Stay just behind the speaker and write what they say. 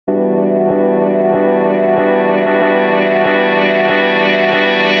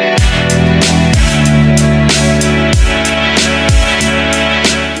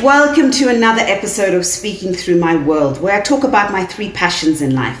to another episode of Speaking Through My World, where I talk about my three passions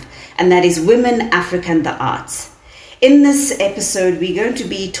in life, and that is women, Africa, and the arts. In this episode, we're going to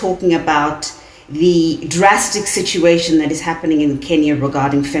be talking about the drastic situation that is happening in Kenya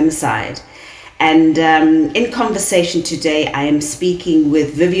regarding femicide. And in conversation today, I am speaking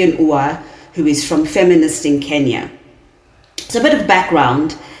with Vivian Ouya, who is from Feminists in Kenya. So a bit of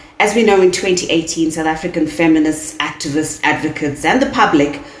background. As we know, in 2018, South African feminists, activists, advocates, and the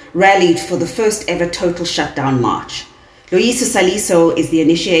public rallied for the first ever Total Shutdown march. Loyiso Saliso is the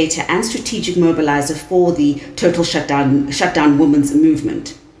initiator and strategic mobilizer for the Total Shutdown women's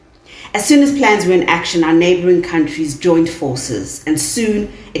movement. As soon as plans were in action, our neighboring countries joined forces, and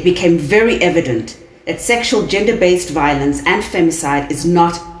soon it became very evident that sexual gender-based violence and femicide is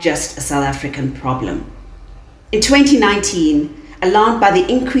not just a South African problem. In 2019, alarmed by the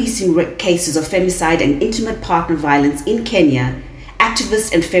increasing cases of femicide and intimate partner violence in Kenya,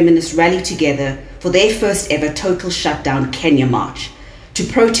 activists and feminists rallied together for their first ever Total Shutdown Kenya march to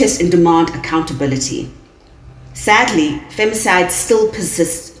protest and demand accountability. Sadly, femicide still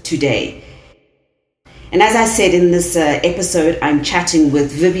persists today. And as I said in this episode, I'm chatting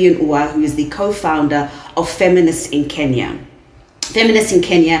with Vivian Ouya, who is the co-founder of Feminists in Kenya. Feminists in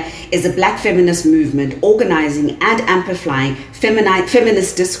Kenya is a black feminist movement organizing and amplifying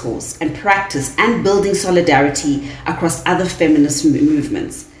feminist discourse and practice and building solidarity across other feminist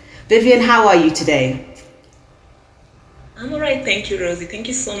movements. Vivian, how are you today? I'm all right, thank you, Rosie. Thank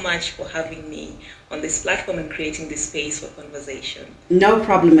you so much for having me on this platform and creating this space for conversation. No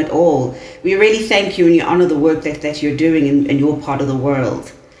problem at all. We really thank you and you honor the work that you're doing in your part of the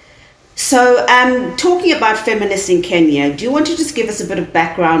world. So, talking about Feminists in Kenya, do you want to just give us a bit of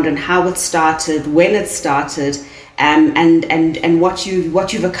background on how it started, when it started, and what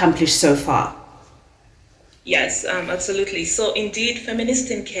you've accomplished so far? Yes, absolutely. So, indeed, Feminists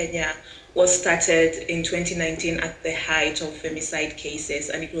in Kenya was started in 2019 at the height of femicide cases,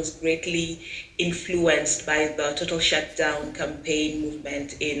 and it was greatly influenced by the Total Shutdown campaign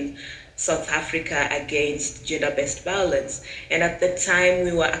movement in South Africa against gender-based violence. And at the time,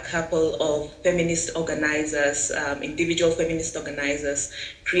 we were a couple of feminist organizers, individual feminist organizers,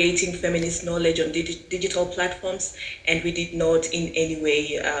 creating feminist knowledge on digital platforms. And we did not in any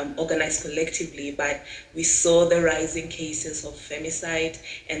way organize collectively, but we saw the rising cases of femicide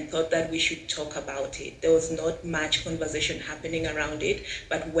and thought that we should talk about it. There was not much conversation happening around it,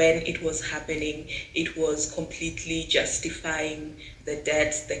 but when it was happening, it was completely justifying the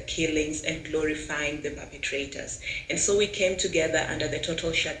deaths, the killings, and glorifying the perpetrators. And so we came together under the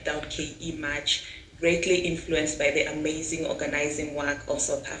Total Shutdown KE March, greatly influenced by the amazing organizing work of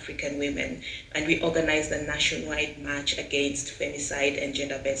South African women. And we organized a nationwide march against femicide and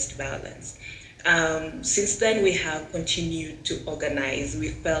gender-based violence. Since then, we have continued to organize. We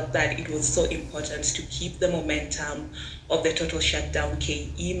felt that it was so important to keep the momentum of the Total Shutdown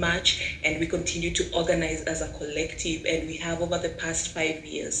KE March, and we continue to organize as a collective, and we have over the past 5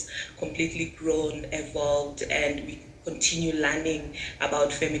 years completely grown, evolved, and we continue learning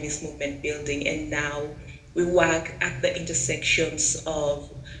about feminist movement building. And now we work at the intersections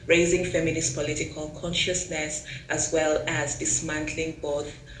of raising feminist political consciousness as well as dismantling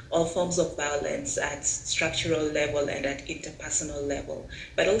both all forms of violence at structural level and at interpersonal level,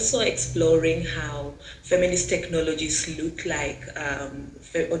 but also exploring how feminist technologies look like,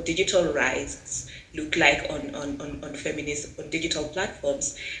 or digital rights look like on digital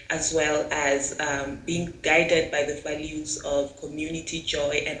platforms, as well as being guided by the values of community,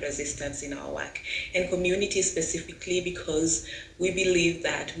 joy, and resistance in our work. And community specifically because we believe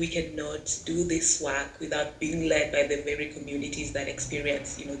that we cannot do this work without being led by the very communities that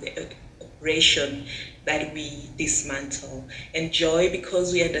experience, the operation that we dismantle. And joy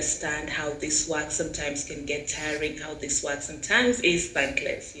because we understand how this work sometimes can get tiring, how this work sometimes is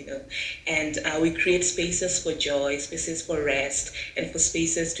thankless, and we create spaces for joy, spaces for rest, and for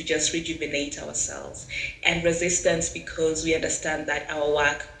spaces to just rejuvenate ourselves. And resistance because we understand that our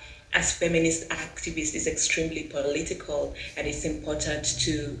work as feminist activists is extremely political, and it's important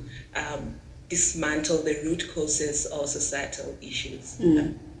to dismantle the root causes of societal issues.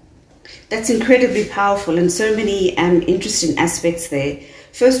 That's incredibly powerful, and so many interesting aspects there.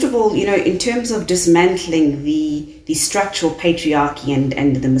 First of all, in terms of dismantling the structural patriarchy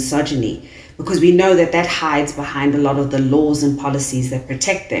and the misogyny, because we know that hides behind a lot of the laws and policies that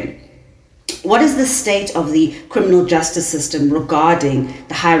protect them. What is the state of the criminal justice system regarding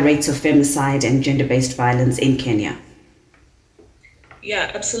the high rates of femicide and gender-based violence in Kenya?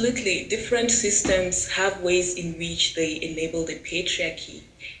 Yeah, absolutely. Different systems have ways in which they enable the patriarchy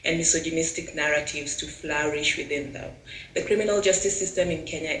and misogynistic narratives to flourish within them. The criminal justice system in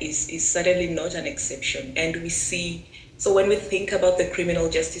Kenya is certainly not an exception. And we see, so when we think about the criminal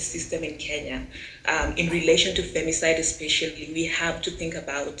justice system in Kenya, in relation to femicide especially, we have to think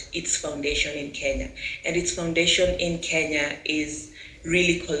about its foundation in Kenya. And its foundation in Kenya is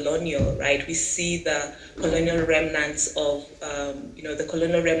really colonial, right? We see the colonial remnants of, the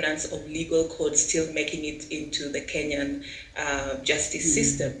colonial remnants of legal code still making it into the Kenyan justice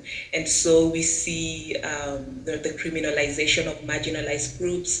system. And so we see the criminalization of marginalized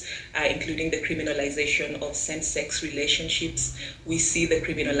groups, including the criminalization of same-sex relationships. We see the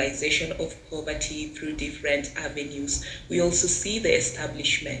criminalization of poverty through different avenues. We also see the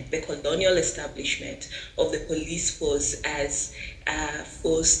establishment, the colonial establishment of the police force as a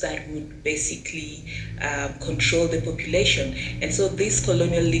force that would basically control the population. And so this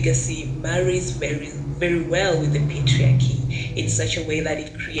colonial legacy marries very, very well with the patriarchy in such a way that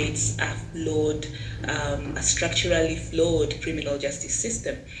it creates a flawed, a structurally flawed criminal justice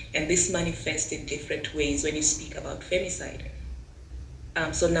system. And this manifests in different ways when you speak about femicide.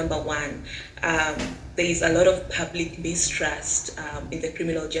 So number one, there is a lot of public mistrust in the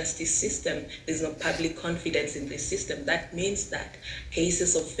criminal justice system. There's no public confidence in the system. That means that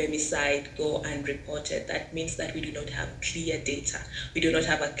cases of femicide go unreported. That means that we do not have clear data. We do not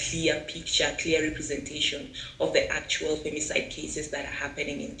have a clear picture, clear representation of the actual femicide cases that are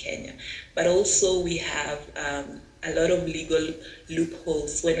happening in Kenya. But also we have a lot of legal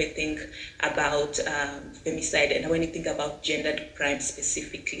loopholes when we think about femicide and when you think about gendered crime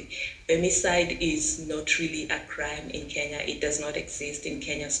specifically. Femicide is not really a crime in Kenya. It does not exist in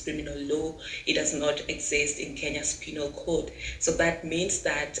Kenya's criminal law. It does not exist in Kenya's penal code. So that means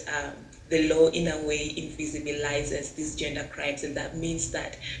that the law in a way invisibilizes these gender crimes, and that means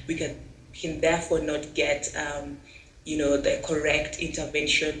that we can therefore not get the correct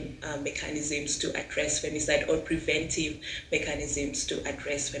intervention mechanisms to address femicide or preventive mechanisms to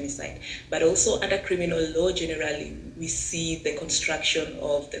address femicide. But also under criminal law generally, we see the construction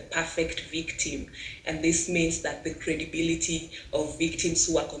of the perfect victim. And this means that the credibility of victims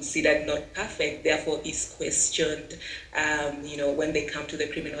who are considered not perfect, therefore, is questioned, when they come to the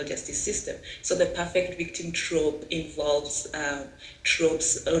criminal justice system. So the perfect victim trope involves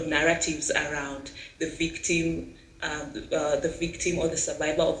tropes or narratives around the victim or the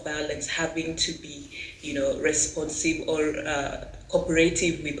survivor of violence having to be, responsive or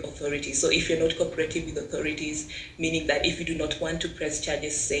cooperative with authorities. So if you're not cooperative with authorities, meaning that if you do not want to press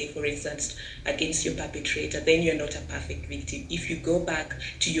charges, say, for instance, against your perpetrator, then you're not a perfect victim. If you go back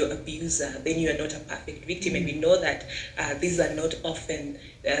to your abuser, then you are not a perfect victim. And we know that these are not often,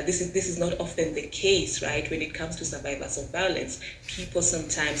 this is not often the case, right? When it comes to survivors of violence,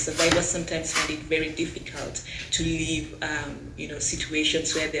 survivors sometimes find it very difficult to leave,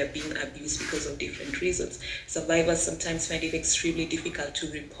 situations where they're being abused because of different reasons. Survivors sometimes find it extremely difficult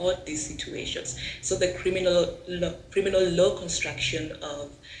to report these situations. So the criminal law construction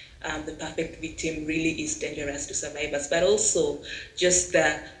of the perfect victim really is dangerous to survivors, but also just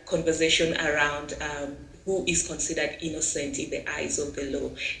the conversation around who is considered innocent in the eyes of the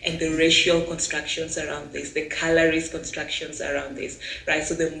law, and the racial constructions around this, the colorist constructions around this, right?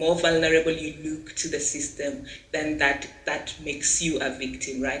 So the more vulnerable you look to the system, then that makes you a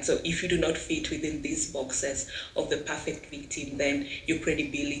victim, right? So if you do not fit within these boxes of the perfect victim, then your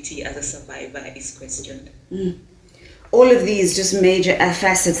credibility as a survivor is questioned. All of these just major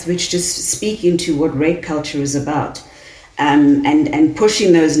facets which just speak into what rape culture is about. And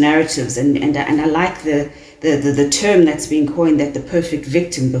pushing those narratives, and I like the term that's been coined, that the perfect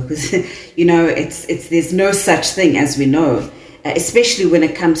victim, because it's there's no such thing, as we know, especially when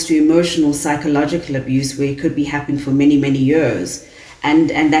it comes to emotional psychological abuse, where it could be happening for many years,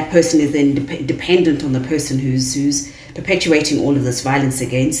 and that person is then dependent on the person who's perpetuating all of this violence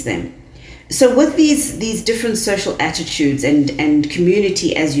against them. So with these different social attitudes and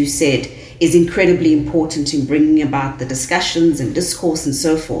community, as you said, is incredibly important in bringing about the discussions and discourse and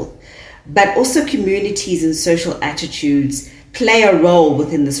so forth. But also communities and social attitudes play a role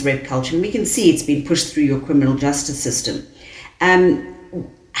within this rape culture. And we can see it's been pushed through your criminal justice system.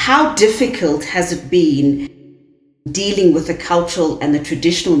 How difficult has it been dealing with the cultural and the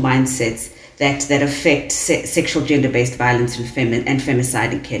traditional mindsets that affect sexual gender-based violence and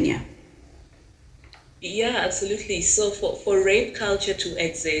femicide in Kenya? Yeah, absolutely. So for rape culture to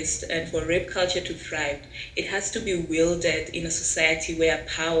exist and for rape culture to thrive, it has to be wielded in a society where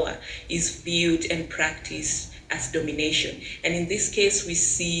power is viewed and practiced as domination. And in this case, we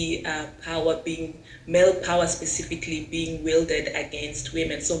see male power specifically being wielded against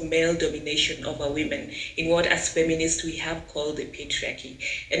women, so male domination over women in what as feminists we have called the patriarchy.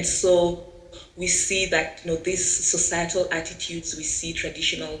 And so we see that these societal attitudes, we see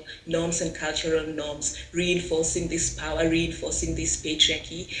traditional norms and cultural norms reinforcing this power, reinforcing this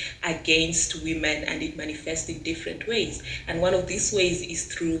patriarchy against women, and it manifests in different ways. And one of these ways is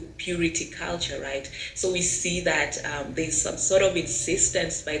through purity culture, right? So we see that there's some sort of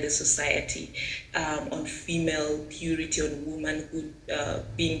insistence by the society on female purity, on womanhood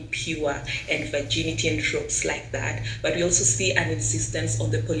being pure, and virginity and tropes like that. But we also see an insistence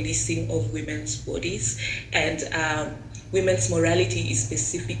on the policing of women's bodies, and women's morality is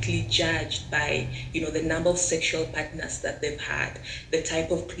specifically judged by the number of sexual partners that they've had, the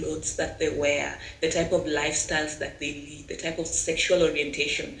type of clothes that they wear, the type of lifestyles that they lead, the type of sexual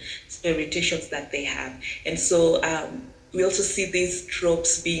orientations that they have. And so we also see these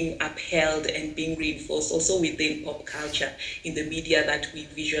tropes being upheld and being reinforced also within pop culture, in the media that we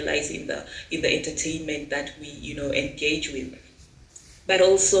visualize, in the entertainment that we engage with. But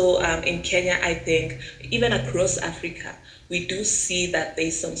also in Kenya, I think, even across Africa, we do see that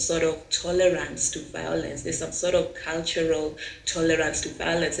there's some sort of tolerance to violence. There's some sort of cultural tolerance to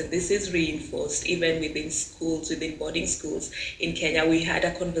violence. And this is reinforced even within schools, within boarding schools. In Kenya, we had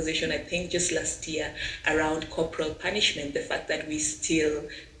a conversation, I think, just last year around corporal punishment. The fact that we still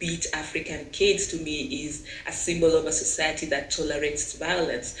beat African kids, to me, is a symbol of a society that tolerates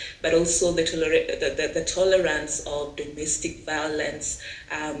violence, but also the tolerance of domestic violence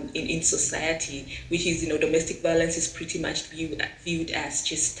in society, which is, domestic violence is pretty much viewed as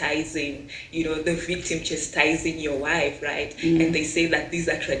chastising, the victim chastising your wife, right? Mm. And they say that these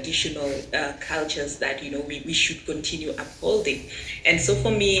are traditional cultures that, we should continue upholding. And so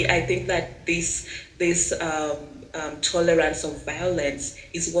for me, I think that this tolerance of violence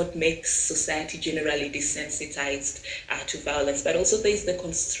is what makes society generally desensitized to violence. But also there is the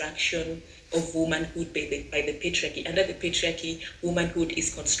construction of womanhood by the patriarchy. Under the patriarchy, womanhood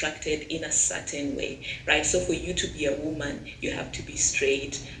is constructed in a certain way, right? So for you to be a woman, you have to be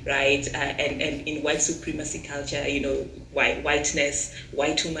straight, right? And in white supremacy culture, whiteness,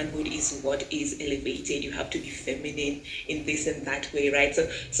 white womanhood is what is elevated. You have to be feminine in this and that way, right?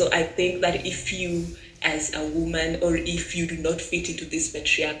 So I think that if you, as a woman, or if you do not fit into this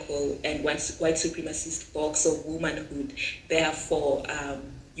patriarchal and white supremacist box of womanhood, therefore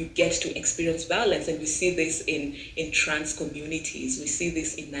you get to experience violence. And we see this in trans communities, we see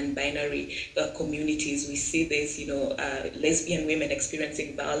this in non-binary communities, we see this, lesbian women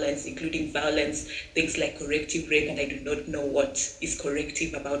experiencing violence, including violence, things like corrective rape, and I do not know what is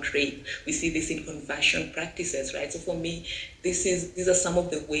corrective about rape. We see this in conversion practices, right? So for me, these are some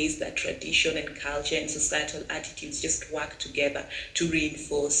of the ways that tradition and culture and societal attitudes just work together to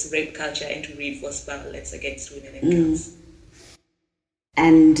reinforce rape culture and to reinforce violence against women and girls.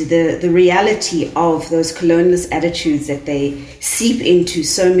 And the reality of those colonialist attitudes, that they seep into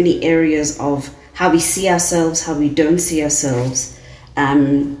so many areas of how we see ourselves, how we don't see ourselves,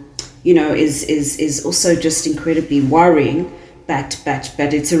 is also just incredibly worrying. But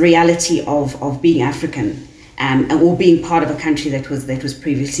it's a reality of being African, or being part of a country that was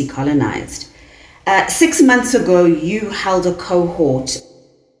previously colonized. 6 months ago, you held a cohort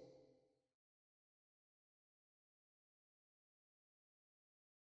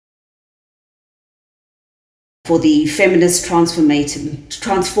for the Feminist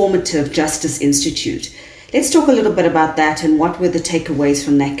Transformative Justice Institute. Let's talk a little bit about that and what were the takeaways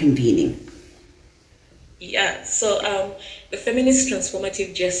from that convening. Yeah, so the Feminist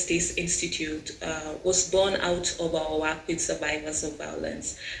Transformative Justice Institute was born out of our work with survivors of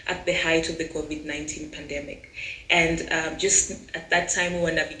violence at the height of the COVID-19 pandemic. And just at that time, we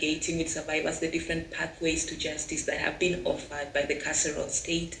were navigating with survivors the different pathways to justice that have been offered by the carceral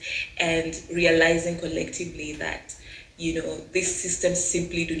state, and realizing collectively that these systems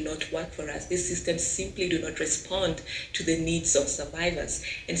simply do not work for us. These systems simply do not respond to the needs of survivors.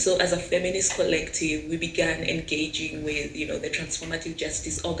 And so as a feminist collective, we began engaging with, the transformative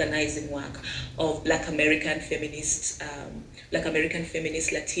justice organizing work of Black American feminists,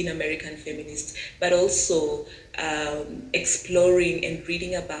 Latin American feminists, but also exploring and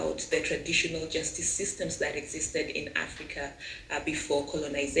reading about the traditional justice systems that existed in Africa before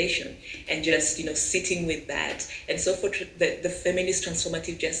colonization, and just sitting with that. And so for the Feminist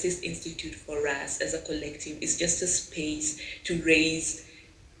Transformative Justice Institute, for us as a collective, is just a space to raise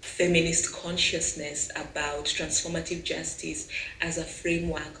feminist consciousness about transformative justice as a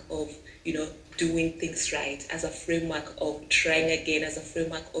framework of, doing things right, as a framework of trying again, as a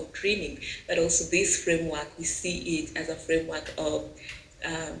framework of dreaming. But also this framework, we see it as a framework of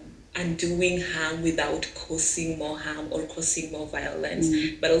undoing harm without causing more harm or causing more violence,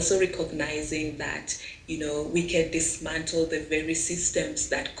 but also recognizing that, we can dismantle the very systems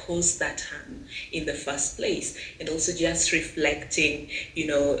that cause that harm in the first place. And also just reflecting,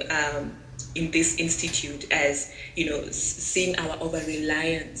 in this institute as, seeing our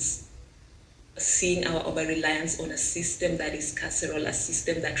over-reliance on a system that is carceral, a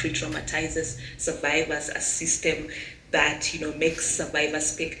system that re-traumatizes survivors, a system that makes survivors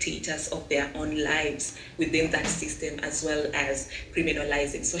spectators of their own lives within that system, as well as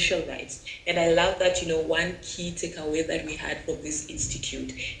criminalizing social rights. And I love that one key takeaway that we had from this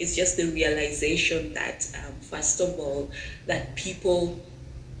institute is just the realization that first of all, that people,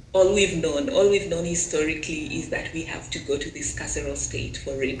 all we've known historically is that we have to go to this carceral state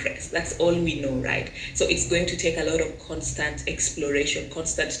for redress. That's all we know, right? So it's going to take a lot of constant exploration,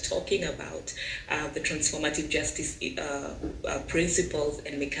 constant talking about the transformative justice principles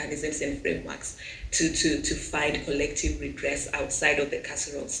and mechanisms and frameworks to find collective redress outside of the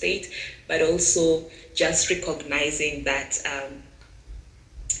carceral state, but also just recognizing that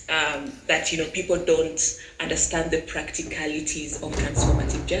people don't understand the practicalities of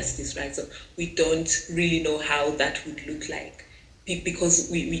transformative justice, right? So we don't really know how that would look like because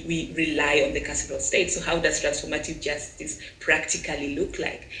we rely on the carceral state. So how does transformative justice practically look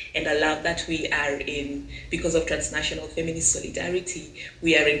like? And I love that we are because of transnational feminist solidarity,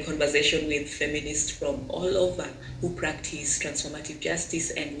 we are in conversation with feminists from all over who practice transformative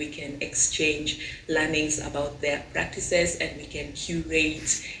justice, and we can exchange learnings about their practices, and we can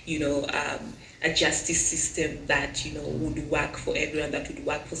curate, a justice system that would work for everyone, that would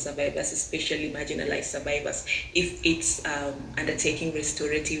work for survivors, especially marginalized survivors, if it's undertaking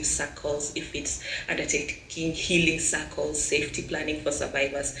restorative circles, if it's undertaking healing circles, safety planning for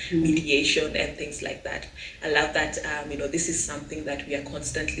survivors, mediation, and things like that. I love that this is something that we are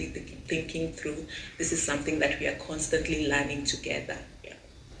constantly thinking through. This is something that we are constantly learning together. Yeah.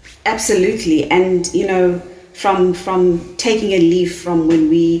 Absolutely. And from taking a leaf from when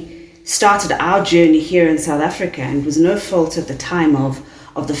we started our journey here in South Africa, and it was no fault at the time of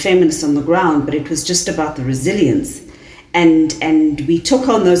the feminists on the ground, but it was just about the resilience. And we took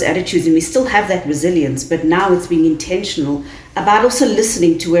on those attitudes, and we still have that resilience, but now it's being intentional about also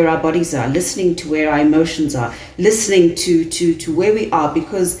listening to where our bodies are, listening to where our emotions are, listening to where we are,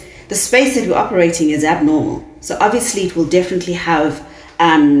 because the space that we're operating is abnormal. So obviously it will definitely have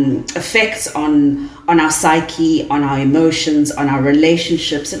effects on our psyche, on our emotions, on our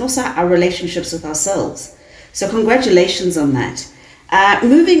relationships, and also our relationships with ourselves. So congratulations on that.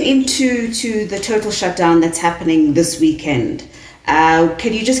 Moving into the total shutdown that's happening this weekend,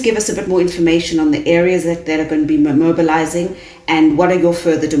 can you just give us a bit more information on the areas that are going to be mobilizing, and what are your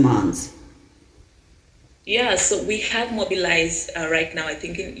further demands? Yeah, so we have mobilized right now, I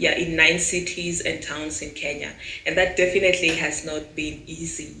think, in 9 cities and towns in Kenya. And that definitely has not been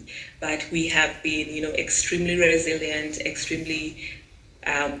easy, but we have been, extremely resilient, extremely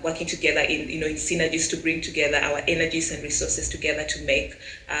working together in synergies to bring together our energies and resources together to make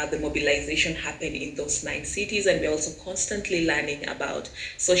the mobilization happen in those 9 cities. And we're also constantly learning about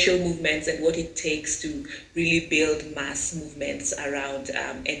social movements and what it takes to really build mass movements around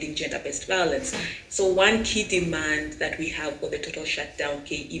ending gender-based violence. So one key demand that we have for the Total Shutdown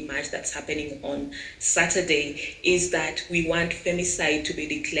KE March that's happening on Saturday is that we want femicide to be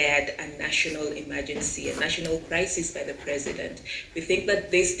declared a national emergency, a national crisis by the president. We think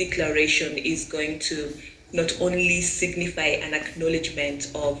that this declaration is going to not only signify an acknowledgement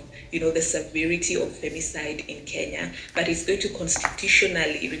of, the severity of femicide in Kenya, but it's going to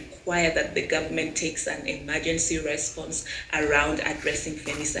constitutionally require that the government takes an emergency response around addressing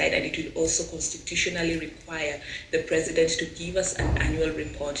femicide, and it will also constitutionally require the president to give us an annual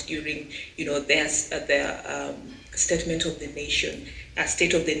report during, their Statement of the Nation,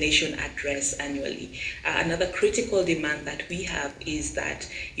 State of the Nation address annually. Another critical demand that we have is that,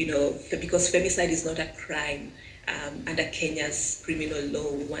 because femicide is not a crime under Kenya's criminal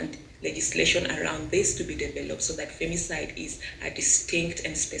law, we want legislation around this to be developed so that femicide is a distinct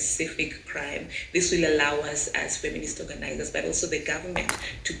and specific crime. This will allow us as feminist organizers, but also the government,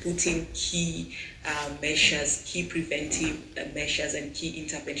 to put in key measures, key preventive measures and key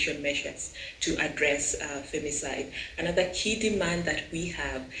intervention measures to address femicide. Another key demand that we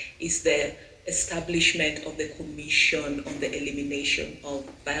have is the establishment of the Commission on the Elimination of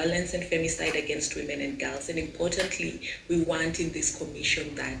Violence and Femicide against Women and Girls. And importantly, we want in this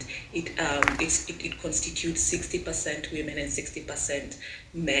commission that it constitutes 60% women and 60%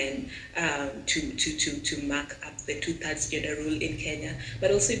 men to mark up the 2/3 gender rule in Kenya.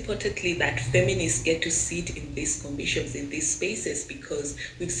 But also importantly, that feminists get to sit in these commissions, in these spaces, because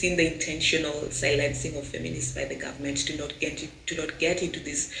we've seen the intentional silencing of feminists by the government to not get into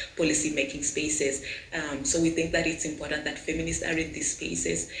these policy making spaces. So we think that it's important that feminists are in these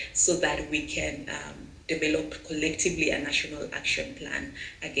spaces so that we can develop collectively a national action plan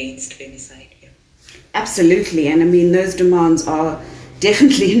against femicide. Yeah. Absolutely. And I mean, those demands are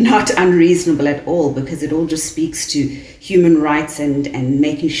definitely not unreasonable at all, because it all just speaks to human rights and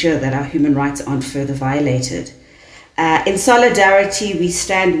making sure that our human rights aren't further violated. In solidarity, we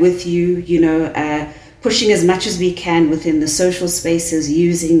stand with you, pushing as much as we can within the social spaces,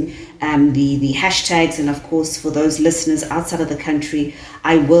 using the hashtags. And of course, for those listeners outside of the country,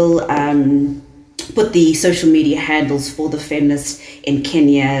 I will put the social media handles for the Feminists in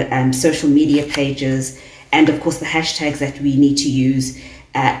Kenya, social media pages, and of course the hashtags that we need to use.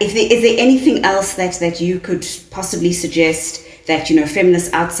 Is there anything else that you could possibly suggest that feminists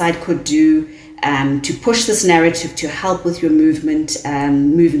outside could do to push this narrative, to help with your movement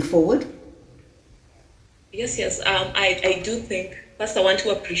moving forward? Yes. I do think, first, I want to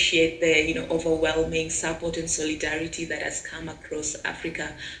appreciate the overwhelming support and solidarity that has come across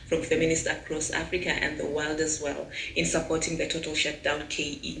Africa, from feminists across Africa and the world as well, in supporting the Total Shutdown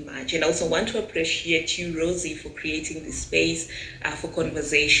KE March. And I also want to appreciate you, Rosie, for creating this space for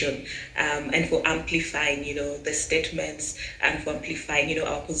conversation and for amplifying, the statements, and for amplifying,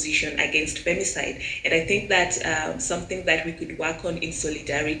 our position against femicide. And I think that something that we could work on in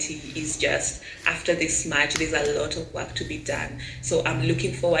solidarity is just after this march, there's a lot of work to be done. So I'm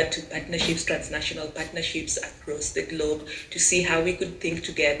looking forward to partnerships, transnational partnerships across the globe, to see how we could think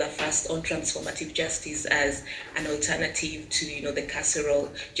together first on transformative justice as an alternative to the carceral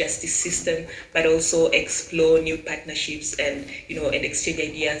justice system, but also explore new partnerships and and exchange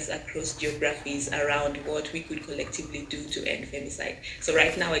ideas across geographies around what we could collectively do to end femicide. So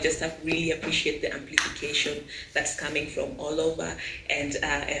right now, I just have really appreciate the amplification that's coming from all over, and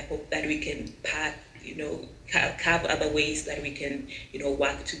I hope that we can carve other ways that we can,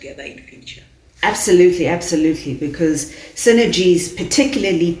 work together in the future. Absolutely, because synergies,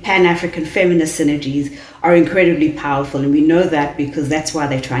 particularly Pan-African feminist synergies, are incredibly powerful, and we know that because that's why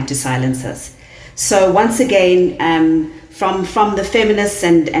they're trying to silence us. So once again, from the feminists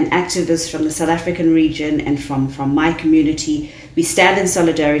and activists from the South African region and from my community, we stand in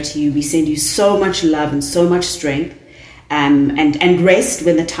solidarity. We send you so much love and so much strength. And rest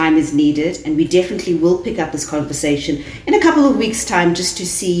when the time is needed. And we definitely will pick up this conversation in a couple of weeks' time, just to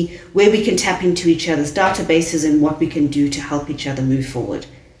see where we can tap into each other's databases and what we can do to help each other move forward.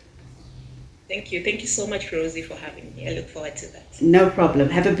 Thank you. Thank you so much, Rosie, for having me. I look forward to that. No problem.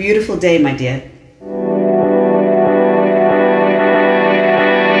 Have a beautiful day, my dear.